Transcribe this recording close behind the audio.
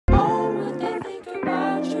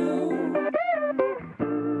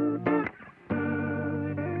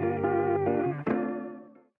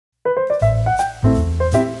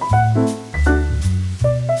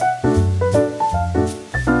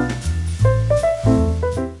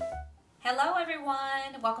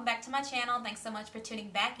my channel. Thanks so much for tuning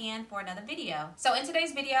back in for another video. So in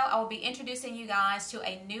today's video, I will be introducing you guys to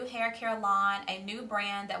a new hair care line, a new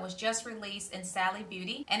brand that was just released in Sally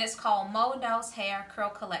Beauty, and it's called Moknowshair Curl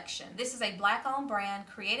Collection. This is a black-owned brand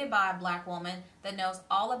created by a black woman that knows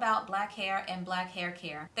all about black hair and black hair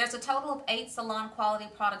care. There's a total of 8 salon quality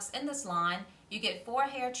products in this line. You get 4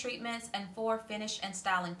 hair treatments and 4 finish and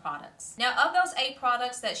styling products. Now, of those 8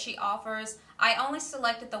 products that she offers, I only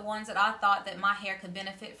selected the ones that I thought that my hair could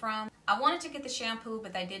benefit from. I wanted to get the shampoo,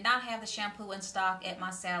 but they did not have the shampoo in stock at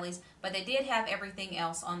my Sally's, but they did have everything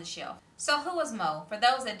else on the shelf. So who is Mo? For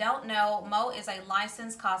those that don't know, Mo is a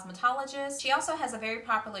licensed cosmetologist. She also has a very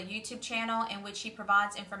popular YouTube channel in which she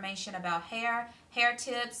provides information about hair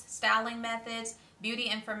tips, styling methods, beauty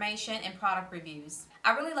information, and product reviews.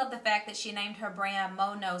 I really love the fact that she named her brand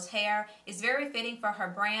Moknowshair. It's very fitting for her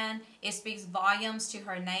brand. It speaks volumes to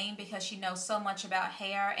her name because she knows so much about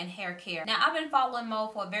hair and hair care. Now, I've been following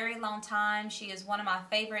Mo for a very long time. She is one of my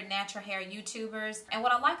favorite natural hair YouTubers. And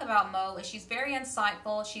what I like about Mo is she's very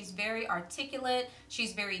insightful, she's very articulate,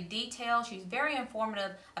 she's very detailed, she's very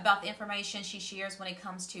informative about the information she shares when it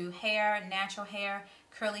comes to hair, natural hair,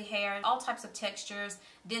 curly hair, all types of textures,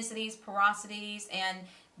 densities, porosities, and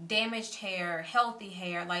damaged hair, healthy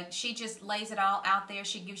hair. Like, she just lays it all out there.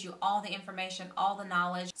 She gives you all the information, all the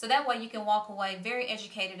knowledge, so that way you can walk away very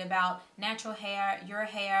educated about natural hair, your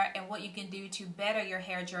hair, and what you can do to better your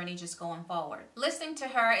hair journey just going forward. Listening to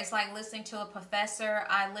her is like listening to a professor.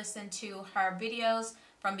 I listen to her videos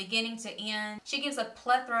from beginning to end. She gives a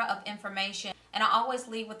plethora of information, and I always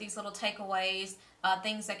leave with these little takeaways,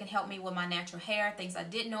 things that can help me with my natural hair, things I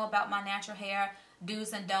didn't know about my natural hair,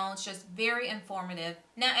 do's and don'ts, just very informative.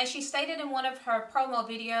 Now, as she stated in one of her promo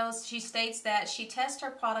videos, she states that she tests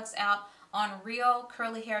her products out on real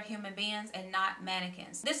curly hair human beings and not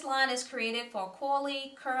mannequins. This line is created for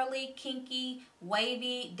coily, curly, kinky,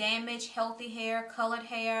 wavy, damaged, healthy hair, colored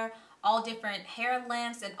hair, all different hair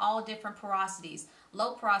lengths and all different porosities.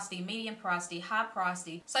 Low porosity, medium porosity, high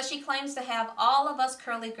porosity. So she claims to have all of us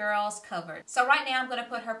curly girls covered. So right now I'm going to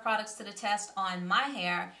put her products to the test on my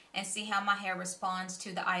hair and see how my hair responds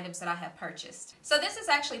to the items that I have purchased. So this is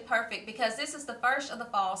actually perfect because this is the first of the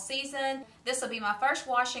fall season. This will be my first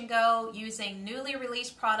wash and go using newly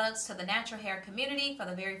released products to the natural hair community for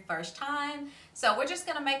the very first time. So we're just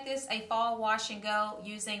going to make this a fall wash and go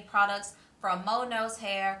using products from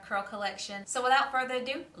Moknowshair Curl Collection. So without further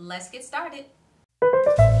ado, let's get started.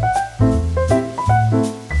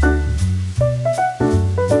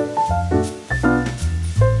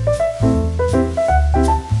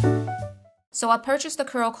 So I purchased the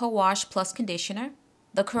Curl Co-Wash Plus Conditioner,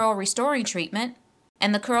 the Curl Restoring Treatment,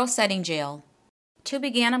 and the Curl Setting Gel. To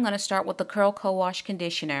begin, I'm going to start with the Curl Co-Wash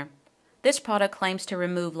Conditioner. This product claims to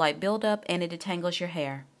remove light buildup and it detangles your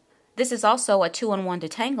hair. This is also a 2-in-1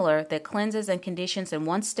 detangler that cleanses and conditions in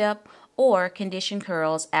one step or condition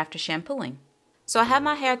curls after shampooing. So I have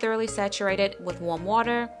my hair thoroughly saturated with warm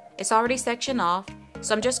water. It's already sectioned off,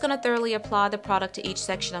 so I'm just going to thoroughly apply the product to each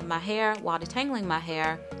section of my hair while detangling my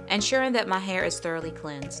hair, ensuring that my hair is thoroughly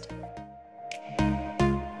cleansed.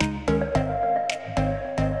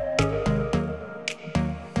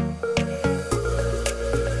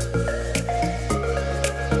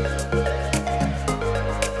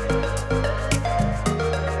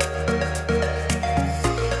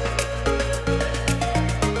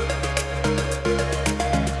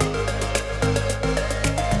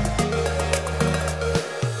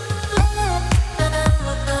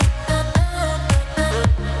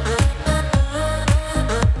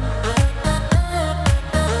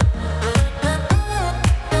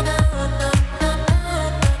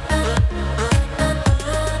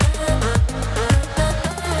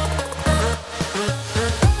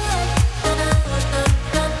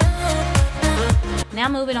 Now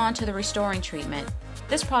moving on to the restoring treatment.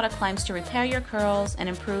 This product claims to repair your curls and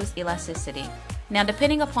improves elasticity. Now,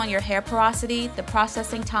 depending upon your hair porosity, the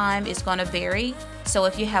processing time is going to vary. So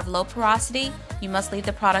if you have low porosity, you must leave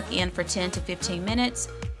the product in for 10 to 15 minutes,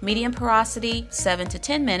 medium porosity 7 to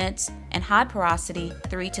 10 minutes, and high porosity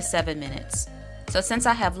 3 to 7 minutes. So since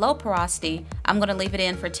I have low porosity, I'm going to leave it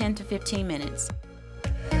in for 10 to 15 minutes.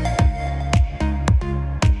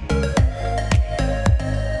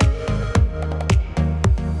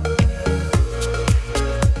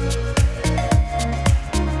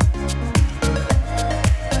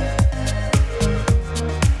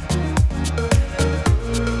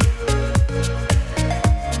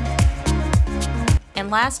 And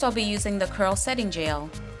last, I'll be using the Curl Setting Gel.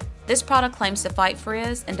 This product claims to fight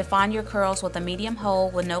frizz and define your curls with a medium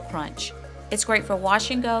hold with no crunch. It's great for wash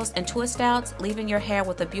and goes and twist outs, leaving your hair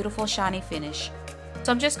with a beautiful shiny finish.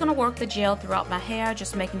 So I'm just going to work the gel throughout my hair,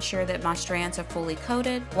 just making sure that my strands are fully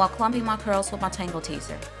coated while clumping my curls with my Tangle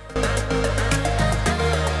Teaser.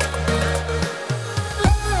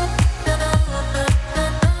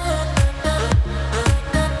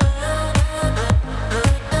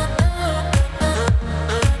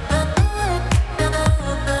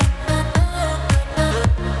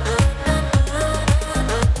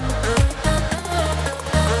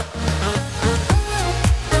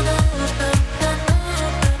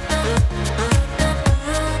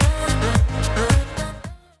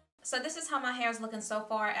 So this is how my hair is looking so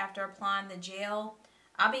far after applying the gel.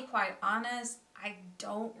 I'll be quite honest, I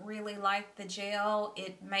don't really like the gel.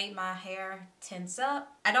 It made my hair tense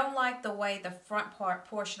up. I don't like the way the front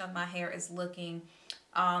portion of my hair is looking.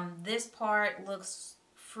 This part looks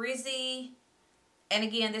frizzy. And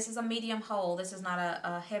again, this is a medium hold. This is not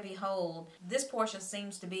a heavy hold. This portion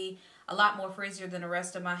seems to be a lot more frizzier than the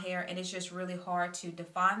rest of my hair, and it's just really hard to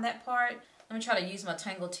define that part. Let me try to use my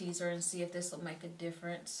Tangle Teaser and see if this will make a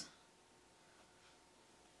difference.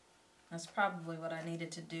 That's probably what I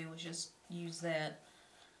needed to do, was just use that.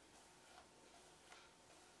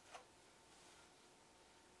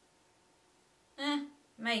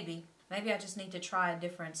 Maybe. Maybe I just need to try a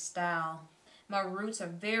different style. My roots are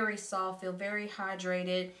very soft, feel very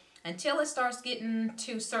hydrated, until it starts getting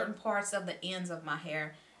to certain parts of the ends of my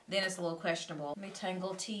hair. Then it's a little questionable. Let me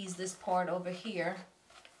Tangle Tease this part over here.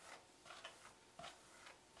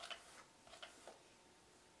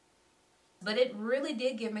 But it really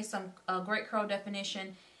did give me some great curl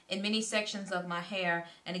definition in many sections of my hair.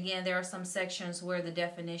 And again, there are some sections where the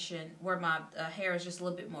definition, where my hair is just a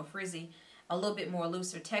little bit more frizzy, a little bit more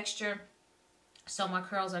looser texture. So my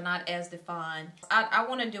curls are not as defined. I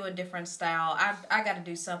want to do a different style. I got to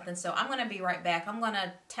do something. So I'm going to be right back. I'm going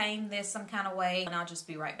to tame this some kind of way, and I'll just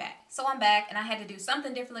be right back. So I'm back, and I had to do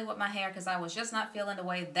something differently with my hair because I was just not feeling the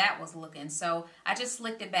way that was looking. So I just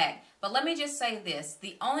slicked it back. But let me just say this.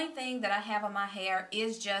 The only thing that I have on my hair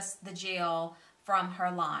is just the gel from her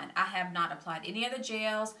line. I have not applied any other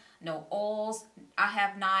gels, no oils. I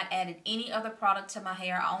have not added any other product to my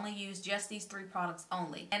hair. I only use just these 3 products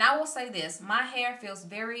only. And I will say this, my hair feels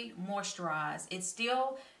very moisturized. It's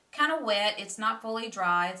still kind of wet. It's not fully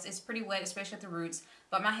dry. It's pretty wet, especially at the roots.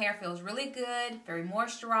 But my hair feels really good, very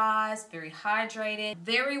moisturized, very hydrated,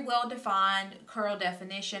 very well defined curl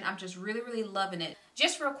definition. I'm just really, really loving it.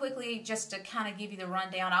 Just real quickly, just to kind of give you the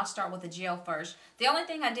rundown, I'll start with the gel first. The only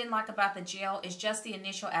thing I didn't like about the gel is just the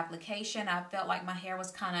initial application. I felt like my hair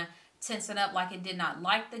was kind of tensing up, like it did not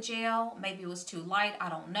like the gel. Maybe it was too light, I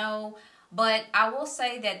don't know. But I will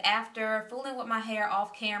say that after fooling with my hair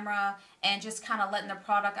off camera and just kind of letting the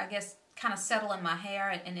product, I guess, kind of settle in my hair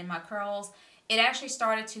and in my curls, it actually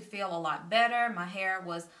started to feel a lot better. My hair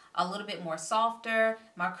was a little bit more softer.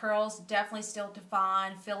 My curls definitely still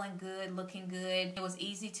defined, feeling good, looking good. It was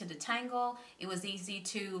easy to detangle. It was easy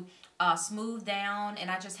to smooth down, and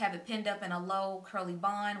I just have it pinned up in a low curly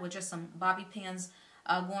bun with just some bobby pins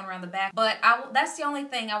going around the back. But that's the only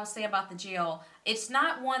thing I would say about the gel. It's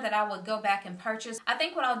not one that I would go back and purchase. I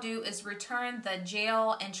think what I'll do is return the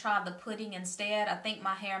gel and try the pudding instead. I think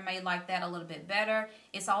my hair may like that a little bit better.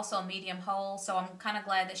 It's also a medium hold, so I'm kind of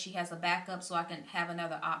glad that she has a backup so I can have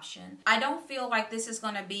another option. I don't feel like this is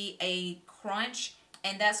going to be a crunch,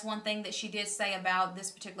 and that's one thing that she did say about this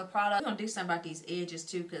particular product. I'm going to do something about these edges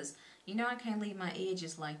too, because you know I can't leave my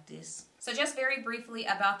edges like this. So just very briefly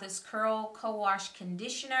about this Curl Co-Wash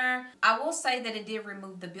Conditioner. I will say that it did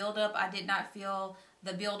remove the buildup. I did not feel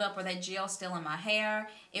the buildup or that gel still in my hair.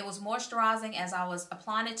 It was moisturizing as I was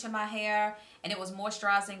applying it to my hair, and it was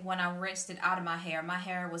moisturizing when I rinsed it out of my hair. My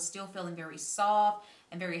hair was still feeling very soft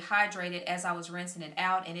and very hydrated as I was rinsing it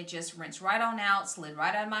out, and it just rinsed right on out, slid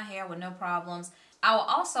right out of my hair with no problems. I will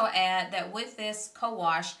also add that with this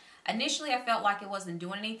co-wash, initially, I felt like it wasn't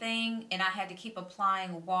doing anything, and I had to keep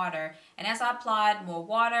applying water. And as I applied more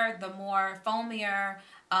water, the more foamier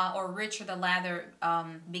or richer the lather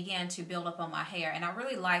began to build up on my hair. And I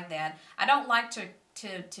really like that. I don't like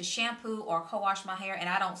to shampoo or co-wash my hair, and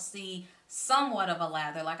I don't see somewhat of a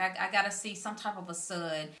lather. Like I got to see some type of a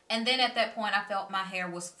sud. And then at that point, I felt my hair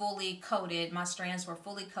was fully coated. My strands were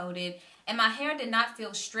fully coated. And my hair did not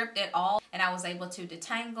feel stripped at all, and I was able to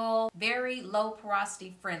detangle, very low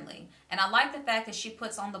porosity friendly. And I like the fact that she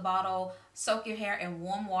puts on the bottle, soak your hair in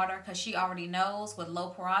warm water, because she already knows with low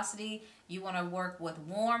porosity, you want to work with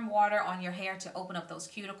warm water on your hair to open up those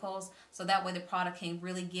cuticles, so that way the product can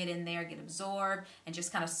really get in there, get absorbed, and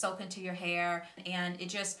just kind of soak into your hair. And it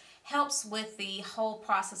just helps with the whole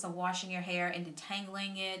process of washing your hair and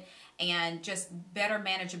detangling it, and just better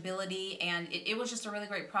manageability. And it was just a really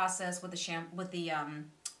great process with the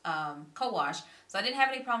co-wash. So I didn't have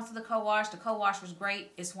any problems with the co-wash. The co-wash was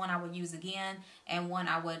great. It's one I would use again and one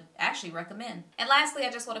I would actually recommend. And lastly, I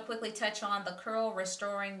just want to quickly touch on the curl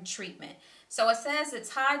restoring treatment. So it says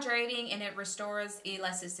it's hydrating and it restores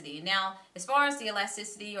elasticity. Now, as far as the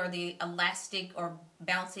elasticity or the elastic or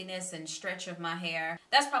bounciness and stretch of my hair,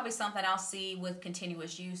 that's probably something I'll see with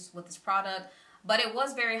continuous use with this product. But it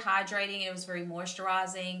was very hydrating, it was very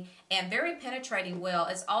moisturizing, and very penetrating well.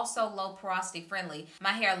 It's also low porosity friendly.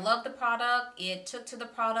 My hair loved the product. It took to the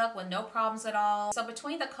product with no problems at all. So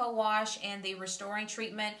between the co-wash and the restoring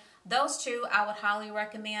treatment, those two I would highly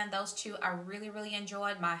recommend. Those two I really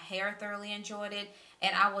enjoyed. My hair thoroughly enjoyed it,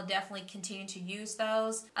 and I will definitely continue to use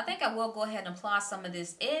those. I think I will go ahead and apply some of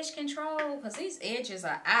this edge control because these edges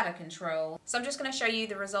are out of control. So I'm just going to show you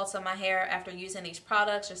the results of my hair after using these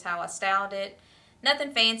products, just how I styled it.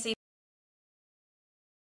 Nothing fancy.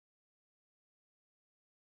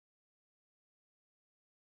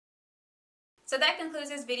 So that concludes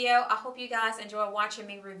this video. I hope you guys enjoy watching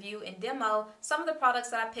me review and demo some of the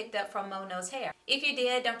products that I picked up from moknowshair. If you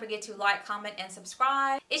did, don't forget to like, comment, and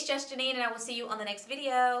subscribe. It's just Janine, and I will see you on the next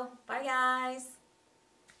video. Bye, guys.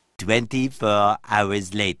 24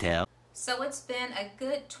 hours later. So it's been a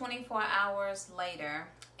good 24 hours later,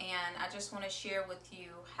 and I just want to share with you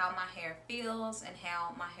how my hair feels and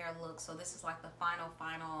how my hair looks. So this is like the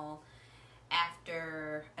final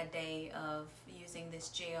after a day of using this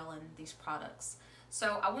gel and these products.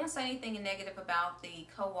 So I won't say anything negative about the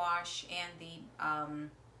co-wash and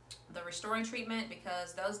the restoring treatment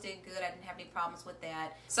because those did good. I didn't have any problems with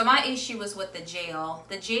that. So my issue was with the gel.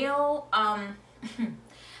 The gel,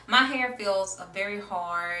 my hair feels very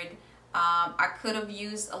hard. I could have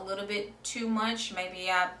used a little bit too much. Maybe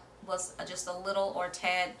I was just a little or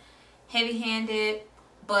tad heavy-handed,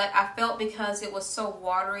 but I felt because it was so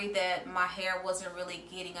watery that my hair wasn't really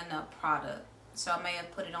getting enough product. So I may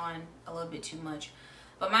have put it on a little bit too much.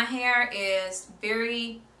 But my hair is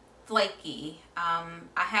very flaky. I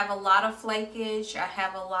have a lot of flakage.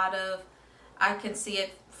 I can see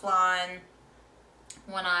it flying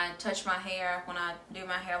when I touch my hair, when I do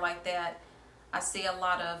my hair like that. I see a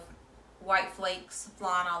lot of white flakes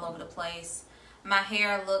flying all over the place. My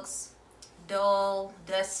hair looks dull,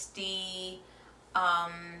 dusty.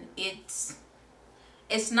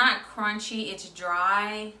 It's not crunchy, it's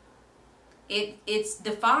dry. It's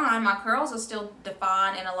defined. My curls are still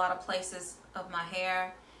defined in a lot of places of my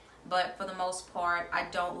hair, but for the most part I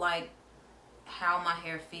don't like how my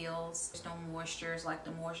hair feels. There's no moisture. It's like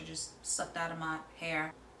the moisture just sucked out of my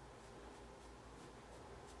hair.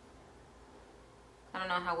 I don't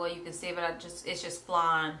know how well you can see it, but it's just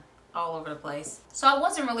flying all over the place. So I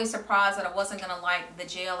wasn't really surprised that I wasn't gonna like the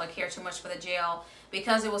gel or care too much for the gel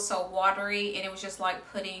because it was so watery, and it was just like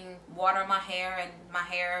putting water in my hair, and my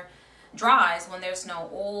hair dries when there's no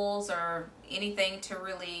oils or anything to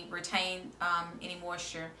really retain any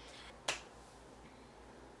moisture.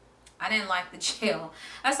 I didn't like the gel.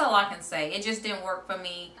 That's all I can say. It just didn't work for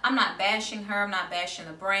me. I'm not bashing her. I'm not bashing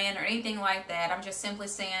the brand or anything like that. I'm just simply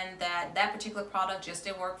saying that that particular product just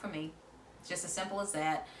didn't work for me. It's just as simple as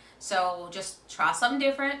that. So just try something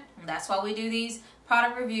different. That's why we do these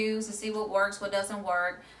product reviews, to see what works, what doesn't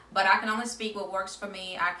work. But I can only speak what works for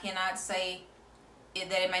me. I cannot say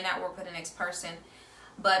that it may not work for the next person.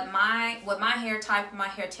 But with my hair type, my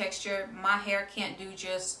hair texture, my hair can't do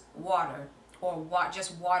just water or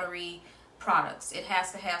just watery products. It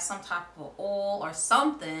has to have some type of oil or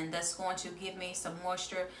something that's going to give me some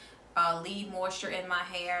moisture, leave moisture in my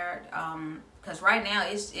hair, because right now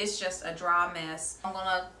it's just a dry mess. I'm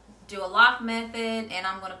gonna do a lock method, and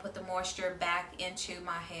I'm gonna put the moisture back into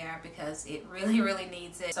my hair because it really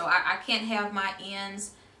needs it. So I can't have my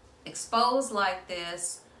ends exposed like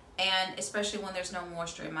this, and especially when there's no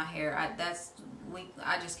moisture in my hair. I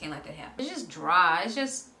just can't let that happen. It's just dry.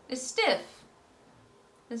 It's stiff.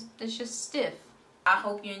 It's just stiff. I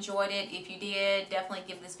hope you enjoyed it. If you did, definitely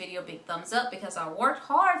give this video a big thumbs up because I worked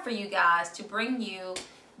hard for you guys to bring you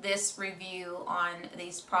this review on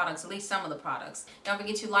these products, at least some of the products. Don't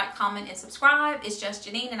forget to like, comment, and subscribe. It's just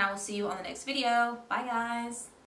Janine, and I will see you on the next video. Bye, guys.